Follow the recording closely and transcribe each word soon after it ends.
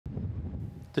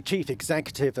The chief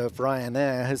executive of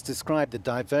Ryanair has described the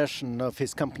diversion of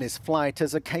his company's flight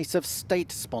as a case of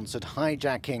state-sponsored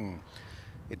hijacking.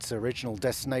 Its original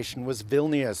destination was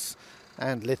Vilnius,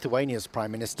 and Lithuania's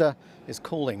Prime Minister is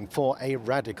calling for a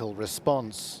radical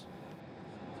response.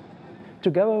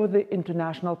 Together with the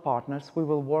international partners, we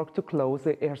will work to close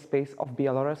the airspace of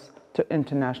Belarus to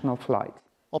international flights.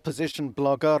 Opposition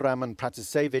blogger Roman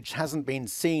Protasevich hasn't been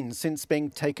seen since being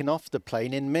taken off the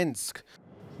plane in Minsk.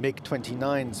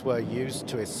 MiG-29s were used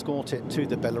to escort it to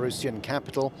the Belarusian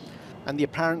capital, and the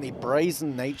apparently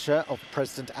brazen nature of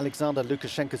President Alexander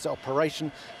Lukashenko's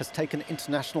operation has taken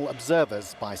international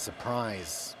observers by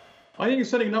surprise. I think he's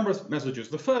sending a number of messages.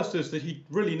 The first is that he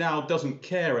really now doesn't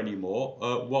care anymore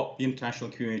what the international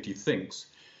community thinks.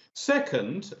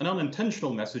 Second, an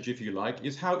unintentional message, if you like,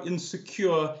 is how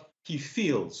insecure he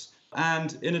feels.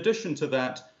 And in addition to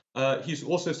that, he's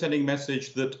also sending a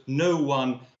message that no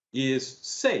one is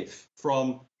safe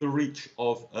from the reach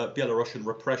of Belarusian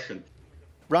repression.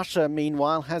 Russia,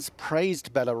 meanwhile, has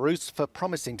praised Belarus for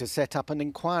promising to set up an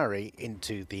inquiry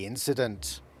into the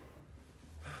incident.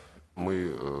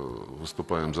 We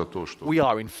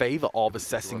are in favour of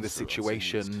assessing the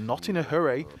situation, not in a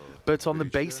hurry, but on the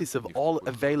basis of all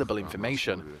available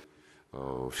information.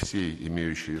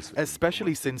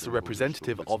 Especially since a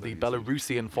representative of the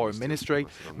Belarusian Foreign Ministry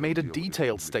made a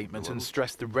detailed statement and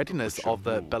stressed the readiness of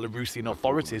the Belarusian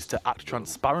authorities to act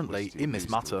transparently in this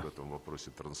matter.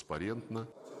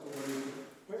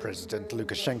 President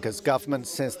Lukashenko's government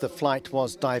says the flight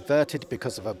was diverted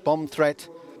because of a bomb threat,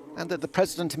 and that the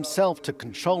president himself took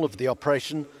control of the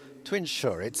operation to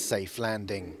ensure its safe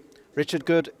landing. Richard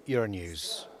Good,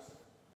 Euronews.